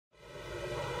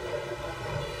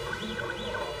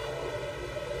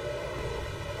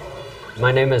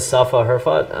My name is Safa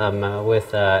Herfat. I'm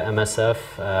with MSF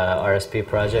RSP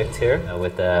project here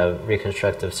with the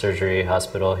Reconstructive Surgery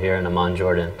Hospital here in Amman,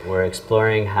 Jordan. We're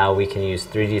exploring how we can use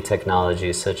 3D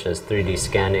technologies such as 3D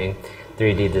scanning,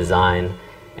 3D design,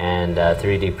 and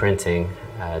 3D printing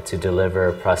to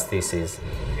deliver prostheses.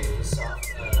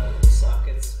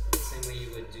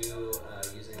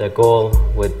 The goal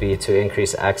would be to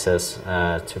increase access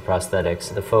to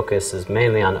prosthetics. The focus is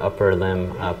mainly on upper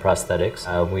limb prosthetics.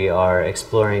 We are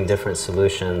exploring different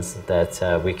solutions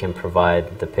that we can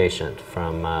provide the patient,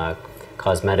 from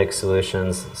cosmetic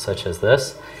solutions such as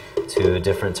this to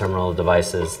different terminal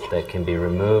devices that can be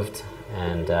removed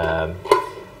and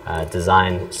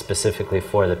designed specifically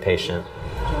for the patient.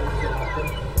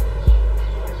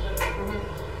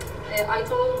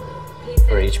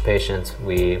 For each patient,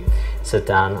 we sit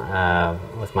down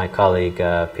with my colleague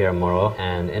Pierre Moreau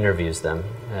and interviews them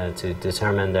to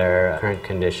determine their current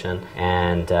condition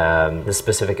and the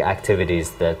specific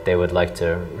activities that they would like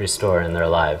to restore in their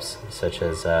lives, such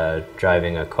as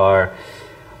driving a car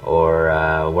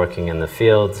or working in the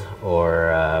field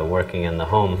or working in the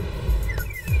home.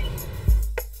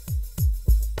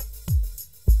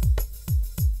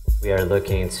 We are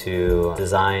looking to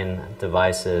design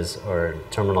devices or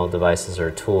terminal devices or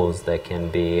tools that can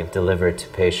be delivered to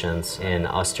patients in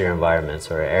austere environments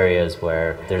or areas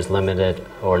where there's limited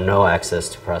or no access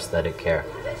to prosthetic care.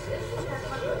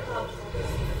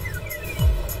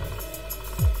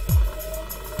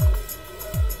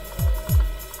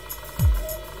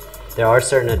 There are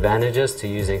certain advantages to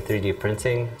using 3D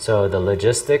printing. So the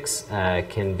logistics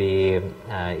can be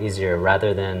easier.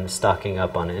 Rather than stocking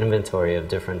up on inventory of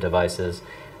different devices,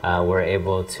 we're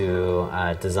able to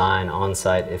design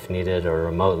on-site if needed or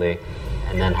remotely,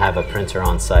 and then have a printer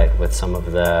on-site with some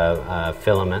of the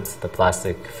filaments, the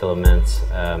plastic filament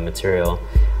material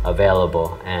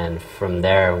available. And from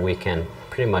there we can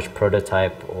pretty much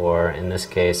prototype, or in this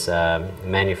case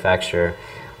manufacture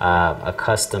a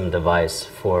custom device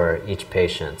for each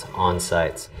patient on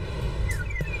site.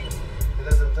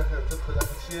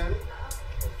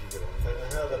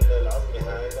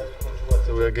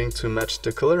 So we are going to match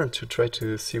the color and to try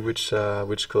to see which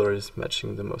color is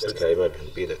matching the most.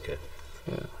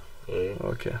 Yeah.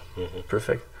 Okay.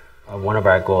 Perfect. One of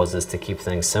our goals is to keep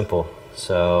things simple.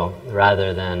 So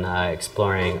rather than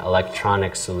exploring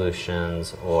electronic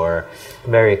solutions or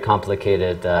very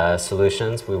complicated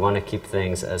solutions, we want to keep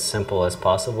things as simple as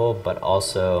possible, but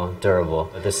also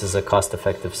durable. This is a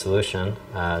cost-effective solution.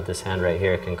 This hand right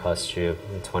here can cost you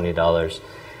 $20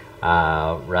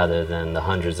 rather than the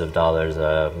hundreds of dollars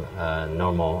a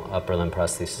normal upper limb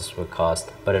prosthesis would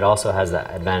cost. But it also has the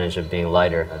advantage of being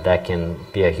lighter. That can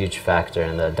be a huge factor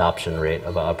in the adoption rate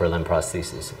of an upper limb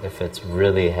prosthesis. If it's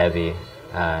really heavy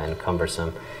and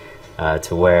cumbersome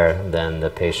to wear, then the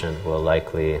patient will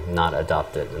likely not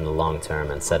adopt it in the long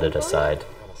term and set it aside.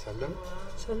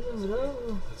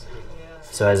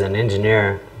 So as an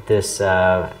engineer, this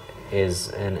is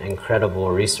an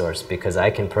incredible resource because I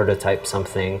can prototype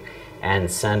something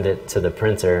and send it to the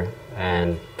printer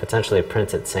and potentially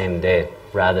print it same day,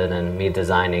 rather than me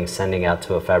designing, sending out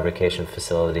to a fabrication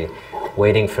facility,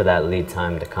 waiting for that lead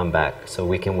time to come back. So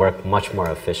we can work much more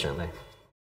efficiently.